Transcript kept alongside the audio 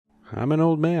I'm an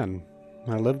old man.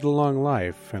 I lived a long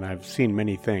life, and I've seen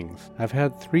many things. I've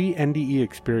had 3 NDE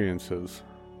experiences.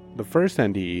 The first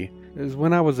NDE is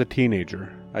when I was a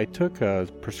teenager. I took a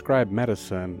prescribed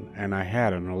medicine, and I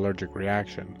had an allergic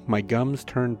reaction. My gums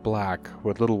turned black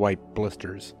with little white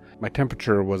blisters. My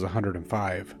temperature was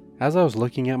 105. As I was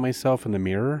looking at myself in the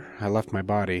mirror, I left my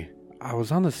body. I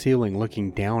was on the ceiling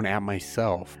looking down at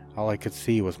myself. All I could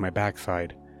see was my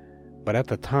backside. But at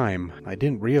the time, I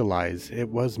didn't realize it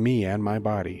was me and my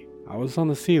body. I was on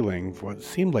the ceiling for what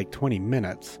seemed like 20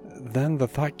 minutes. Then the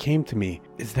thought came to me,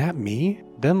 is that me?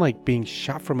 Then, like being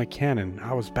shot from a cannon,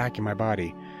 I was back in my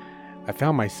body. I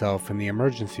found myself in the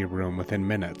emergency room within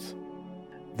minutes.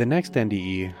 The next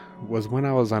NDE was when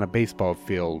I was on a baseball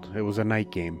field. It was a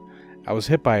night game. I was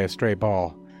hit by a stray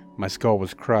ball. My skull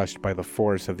was crushed by the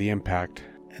force of the impact.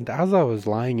 And as I was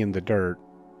lying in the dirt,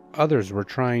 others were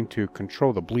trying to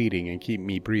control the bleeding and keep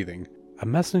me breathing. A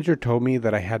messenger told me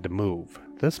that I had to move.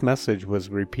 This message was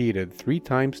repeated 3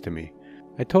 times to me.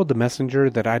 I told the messenger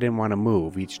that I didn't want to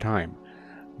move each time,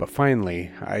 but finally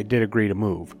I did agree to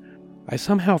move. I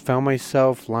somehow found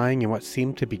myself lying in what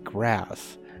seemed to be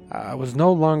grass. I was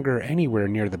no longer anywhere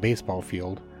near the baseball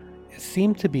field. It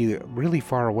seemed to be really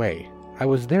far away. I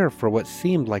was there for what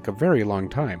seemed like a very long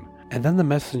time, and then the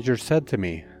messenger said to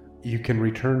me, "You can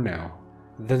return now."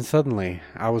 Then suddenly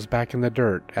I was back in the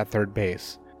dirt at third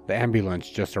base. The ambulance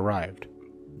just arrived.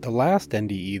 The last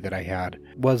NDE that I had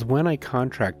was when I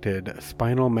contracted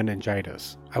spinal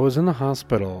meningitis. I was in the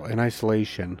hospital in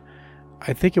isolation.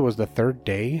 I think it was the 3rd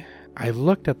day. I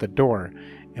looked at the door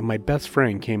and my best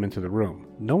friend came into the room.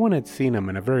 No one had seen him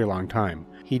in a very long time.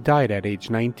 He died at age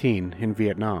 19 in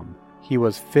Vietnam. He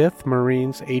was 5th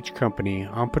Marines H Company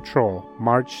on patrol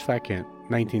March 2nd,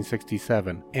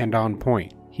 1967, and on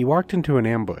point. He walked into an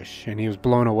ambush and he was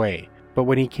blown away. But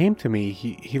when he came to me,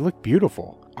 he looked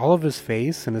beautiful. All of his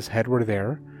face and his head were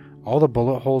there. All the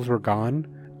bullet holes were gone.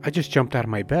 I just jumped out of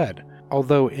my bed.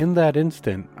 Although in that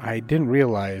instant, I didn't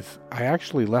realize I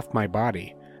actually left my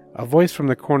body. A voice from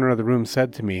the corner of the room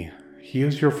said to me, "He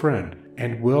is your friend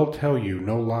and will tell you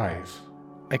no lies."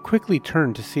 I quickly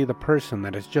turned to see the person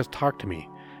that has just talked to me,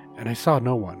 and I saw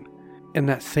no one. In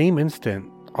that same instant,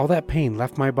 all that pain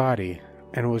left my body,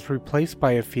 and was replaced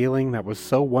by a feeling that was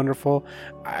so wonderful,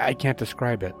 I can't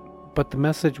describe it. But the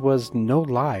message was no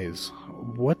lies.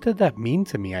 What did that mean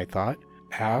to me, I thought?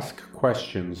 Ask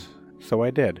questions. So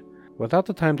I did. Without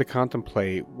the time to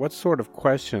contemplate what sort of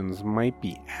questions might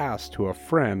be asked to a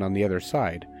friend on the other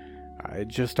side, I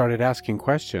just started asking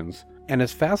questions. And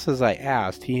as fast as I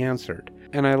asked, he answered.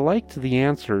 And I liked the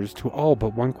answers to all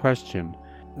but one question.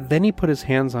 Then he put his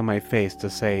hands on my face to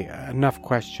say, "Enough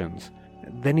questions."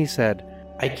 Then he said,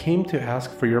 "I came to ask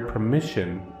for your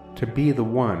permission to be the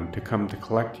one to come to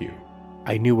collect you."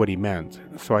 I knew what he meant,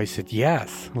 so I said,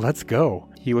 "Yes, let's go."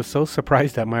 He was so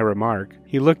surprised at my remark.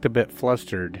 He looked a bit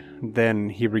flustered. Then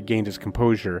he regained his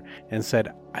composure and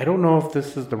said, "I don't know if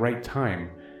this is the right time.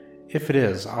 If it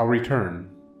is, I'll return."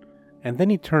 And then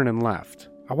he turned and left.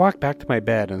 I walked back to my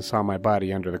bed and saw my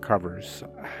body under the covers.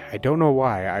 I don't know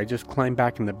why, I just climbed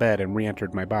back in the bed and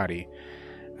re-entered my body.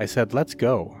 I said, "Let's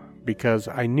go," because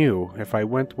I knew if I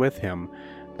went with him,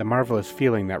 the marvelous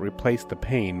feeling that replaced the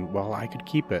pain, well, I could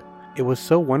keep it. It was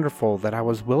so wonderful that I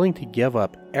was willing to give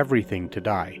up everything to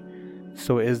die.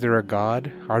 So is there a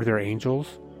God? Are there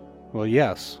angels? Well,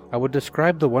 yes. I would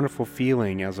describe the wonderful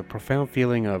feeling as a profound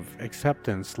feeling of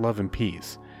acceptance, love, and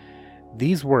peace.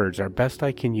 These words are best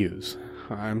I can use.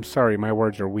 I'm sorry my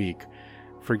words are weak.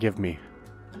 Forgive me.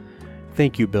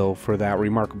 Thank you, Bill, for that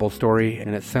remarkable story,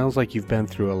 and it sounds like you've been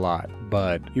through a lot.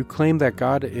 But you claim that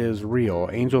God is real,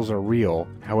 angels are real.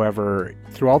 However,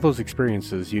 through all those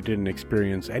experiences, you didn't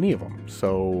experience any of them.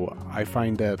 So I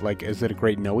find that, is it a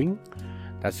great knowing?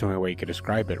 That's the only way you could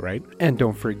describe it, right? And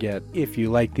don't forget, if you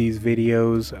like these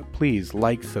videos, please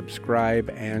like,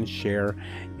 subscribe, and share.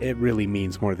 It really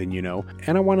means more than you know.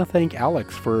 And I want to thank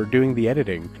Alex for doing the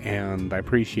editing, and I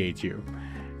appreciate you.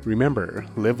 Remember,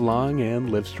 live long and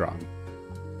live strong.